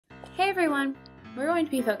Hey everyone! We're going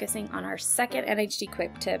to be focusing on our second NHD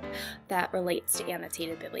quick tip that relates to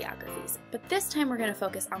annotated bibliographies, but this time we're going to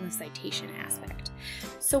focus on the citation aspect.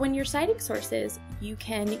 So when you're citing sources, you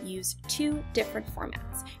can use two different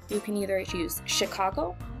formats. You can either use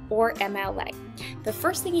Chicago or MLA. The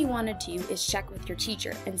first thing you want to do is check with your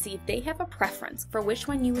teacher and see if they have a preference for which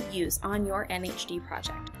one you would use on your NHD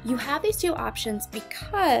project. You have these two options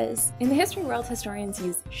because in the history world, historians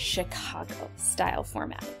use Chicago style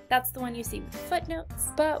format. That's the one you see with footnotes,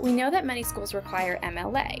 but we know that many schools require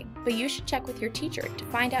MLA, but you should check with your teacher to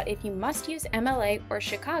find out if you must use MLA or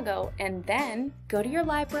Chicago, and then go to your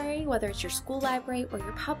library, whether it's your school library or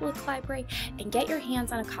your public library, and get your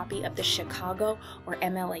hands on a copy of the Chicago or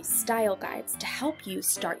MLA style guides to help you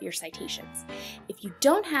start your citations. If you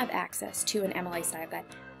don't have access to an MLA style guide,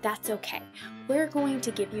 that's okay. We're going to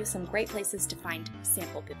give you some great places to find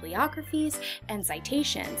sample bibliographies and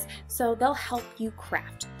citations, so they'll help you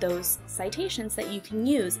craft those citations that you can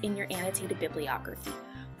use in your annotated bibliography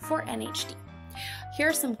for NHD. Here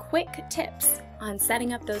are some quick tips on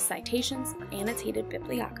setting up those citations for annotated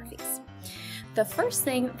bibliographies. The first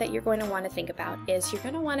thing that you're going to want to think about is you're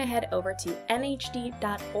going to want to head over to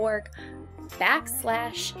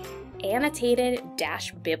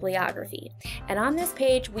nhd.org/annotated-bibliography. And on this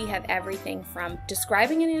page, we have everything from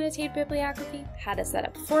describing an annotated bibliography, how to set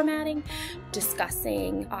up formatting,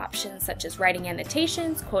 discussing options such as writing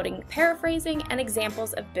annotations, quoting, paraphrasing, and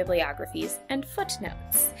examples of bibliographies and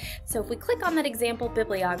footnotes. So if we click on that example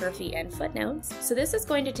bibliography and footnotes, so this is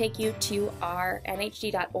going to take you to our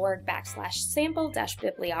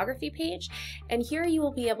nhd.org/sample-bibliography page, and here you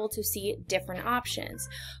will be able to see different options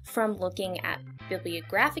from looking at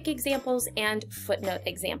bibliographic examples and footnote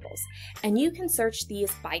examples. And you can search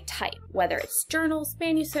these by type, whether it's journals,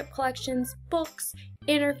 manuscript collections, books,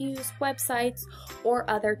 interviews, websites, or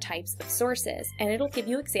other types of sources, and it'll give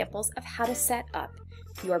you examples of how to set up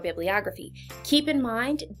your bibliography. Keep in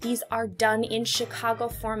mind, these are done in Chicago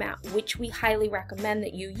format, which we highly recommend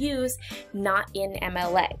that you use, not in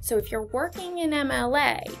MLA. So if you're working in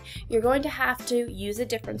MLA, you're going to have to use a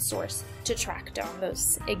different source to track down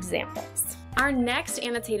those examples. Our next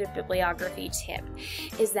annotated bibliography tip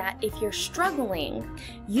is that if you're struggling,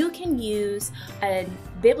 you can use a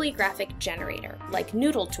bibliographic generator like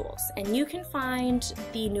Noodle Tools, and you can find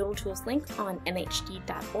the Noodle Tools link on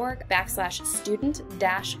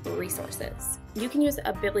nhd.org/student-resources. You can use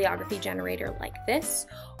a bibliography generator like this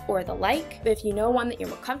or the like. If you know one that you're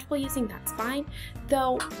more comfortable using, that's fine.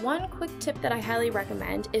 Though one quick tip that I highly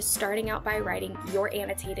recommend is starting out by writing your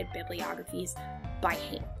annotated bibliographies by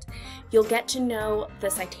hand. You'll get to know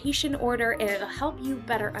the citation order, and it'll help you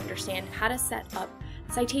better understand how to set up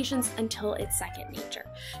citations until it's second nature.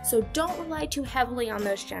 So don't rely too heavily on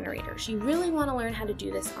those generators. You really want to learn how to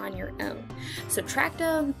do this on your own. So track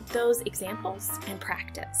down those examples and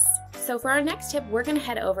practice. So for our next tip, we're going to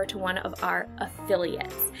head over to one of our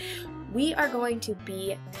affiliates. We are going to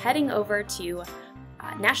be heading over to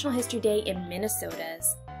National History Day in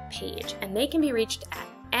Minnesota's page, and they can be reached at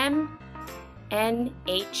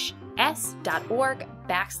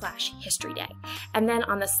nhs.org/History Day. And then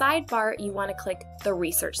on the sidebar, you want to click the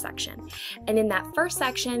research section. And in that first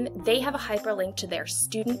section, they have a hyperlink to their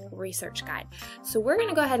student research guide. So we're going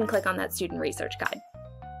to go ahead and click on that student research guide.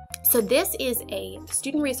 So this is a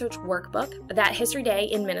student research workbook that History Day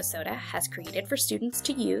in Minnesota has created for students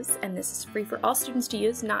to use, and this is free for all students to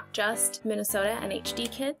use, not just Minnesota NHD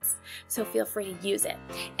kids, so feel free to use it.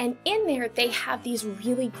 And in there, they have these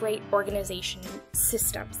really great organization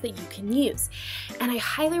systems that you can use. And I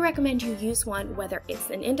highly recommend you use one, whether it's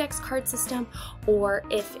an index card system, or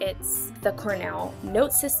if it's the Cornell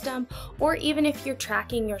note system, or even if you're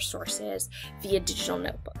tracking your sources via digital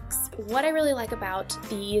notebooks. What I really like about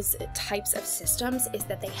these types of systems is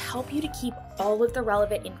that they help you to keep all of the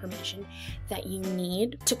relevant information that you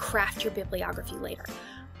need to craft your bibliography later.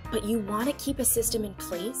 But you want to keep a system in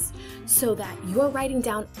place so that you're writing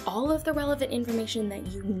down all of the relevant information that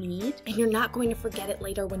you need, and you're not going to forget it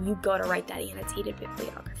later when you go to write that annotated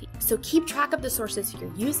bibliography. So keep track of the sources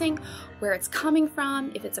you're using, where it's coming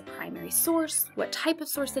from, if it's a primary source, what type of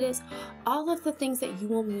source it is, all of the things that you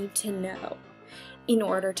will need to know in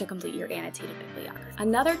order to complete your annotated bibliography.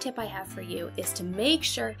 Another tip I have for you is to make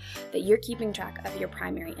sure that you're keeping track of your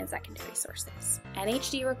primary and secondary sources.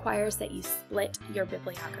 NHD requires that you split your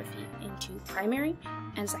bibliography into primary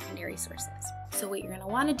and secondary sources. So what you're going to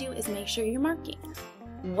want to do is make sure you're marking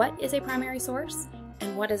what is a primary source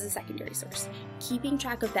And what is a secondary source? Keeping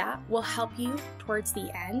track of that will help you towards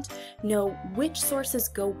the end know which sources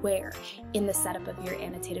go where in the setup of your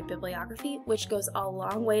annotated bibliography, which goes a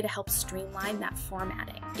long way to help streamline that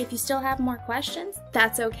formatting. If you still have more questions,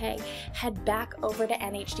 that's okay. Head back over to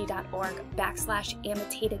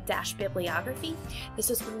nhd.org/annotated-bibliography. This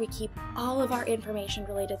is where we keep all of our information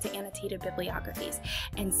related to annotated bibliographies,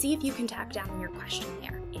 and see if you can tack down your question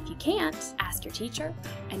there. If you can't, ask your teacher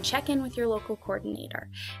and check in with your local coordinator.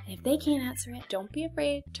 And if they can't answer it, don't be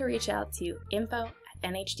afraid to reach out to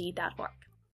info@nhd.org.